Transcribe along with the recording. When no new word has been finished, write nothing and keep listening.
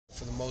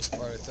for the most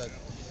part, I thought,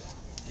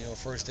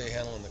 first day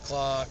handling the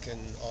clock and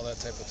all that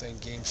type of thing,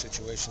 game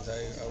situations,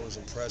 I was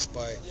impressed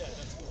by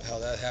how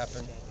that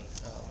happened.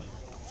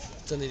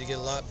 Still need to get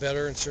a lot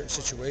better in certain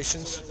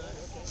situations.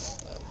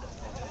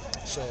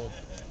 So,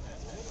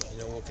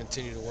 we'll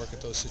continue to work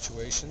at those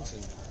situations.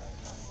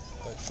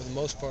 But for the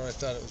most part, I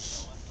thought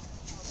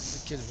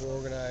the kids were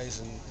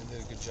organized and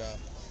did a good job.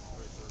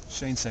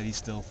 Shane said he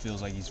still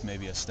feels like he's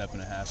maybe a step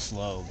and a half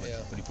slow,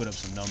 but he put up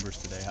some numbers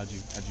today. How'd you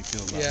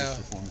feel about his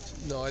performance?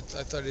 No, I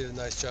thought he did a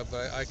nice job,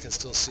 but I can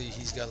still see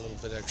he's got a little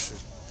bit extra.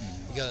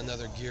 He got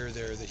another gear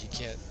there that he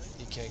can't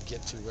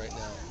get to right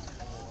now.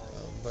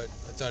 But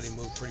I thought he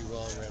moved pretty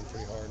well and ran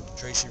pretty hard.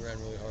 Tracy ran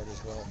really hard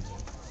as well.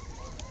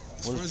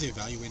 As far as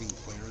evaluating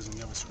players when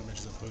you have a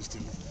scrimmage as opposed to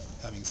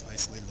having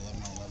isolated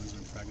 11-on-11s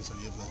in practice, are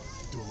you able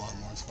to do a lot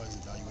more as far as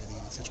evaluating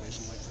in a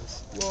situation like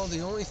this? Well, the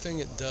only thing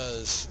it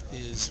does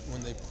is when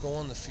they go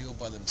on the field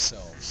by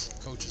themselves,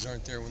 coaches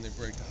aren't there when they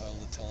break the huddle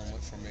to tell them what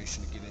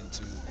formation to get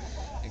into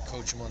and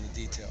coach them on the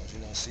details.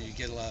 So you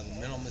get a lot of the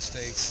mental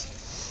mistakes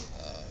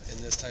in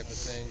this type of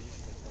thing.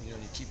 You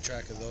keep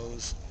track of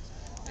those.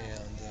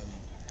 And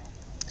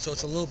so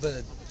it's a little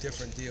bit of a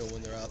different deal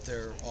when they're out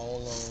there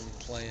all alone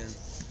playing.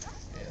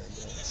 And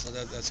so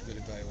that's a good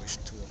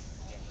evaluation tool.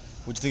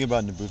 What do you think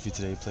about Nabufi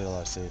today? He played a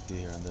lot of safety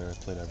here and there,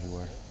 played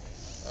everywhere.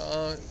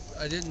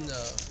 I didn't.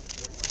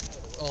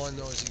 All I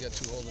know is he got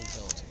 2 holding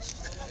penalties,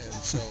 and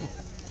so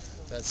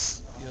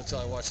that's until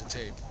I watch the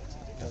tape.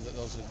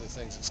 Those are the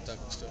things that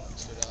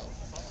stood out.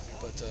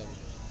 But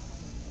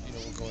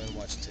we'll go in and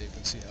watch the tape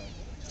and see how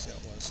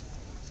it was.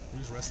 Were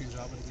you resting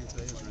job again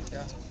today?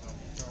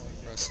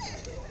 Resting.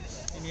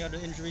 Any other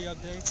injury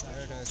updates? I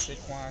heard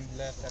Saquon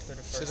left after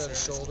the first. Sit on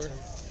his shoulder.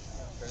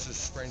 It's a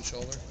sprained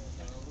shoulder.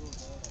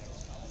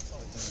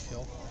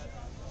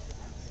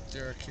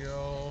 Derek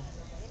Hill.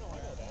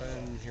 I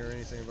didn't hear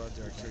anything about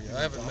Derek Hill yet.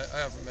 I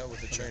haven't met with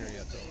the trainer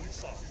yet though.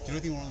 Do you know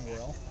anything wrong with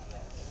Worrell?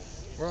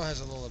 Worrell has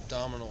a little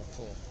abdominal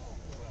pull.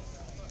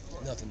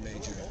 Nothing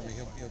major. I mean,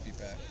 he'll be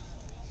back.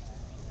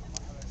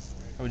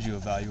 How would you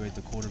evaluate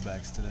the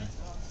quarterbacks today?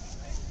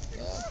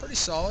 Pretty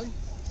solid.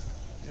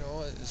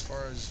 As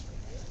far as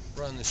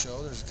running the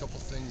show, there's a couple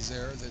things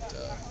there that,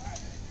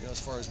 as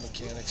far as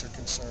mechanics are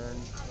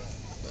concerned.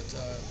 But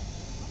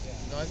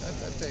I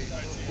thought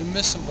we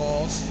missed some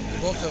balls.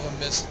 Both of them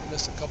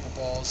missed a couple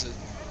balls that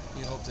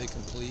you hope they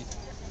complete.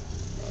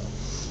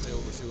 They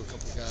overthrew a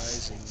couple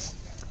guys,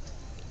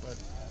 but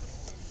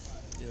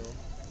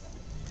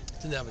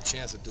didn't have a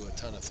chance to do a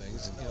ton of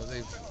things.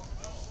 And,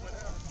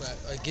 but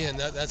again,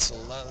 that's a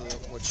lot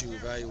of what you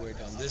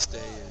evaluate on this day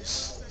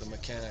is the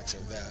mechanics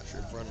of that,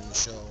 of running the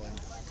show, and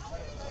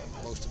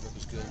most of it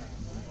was good.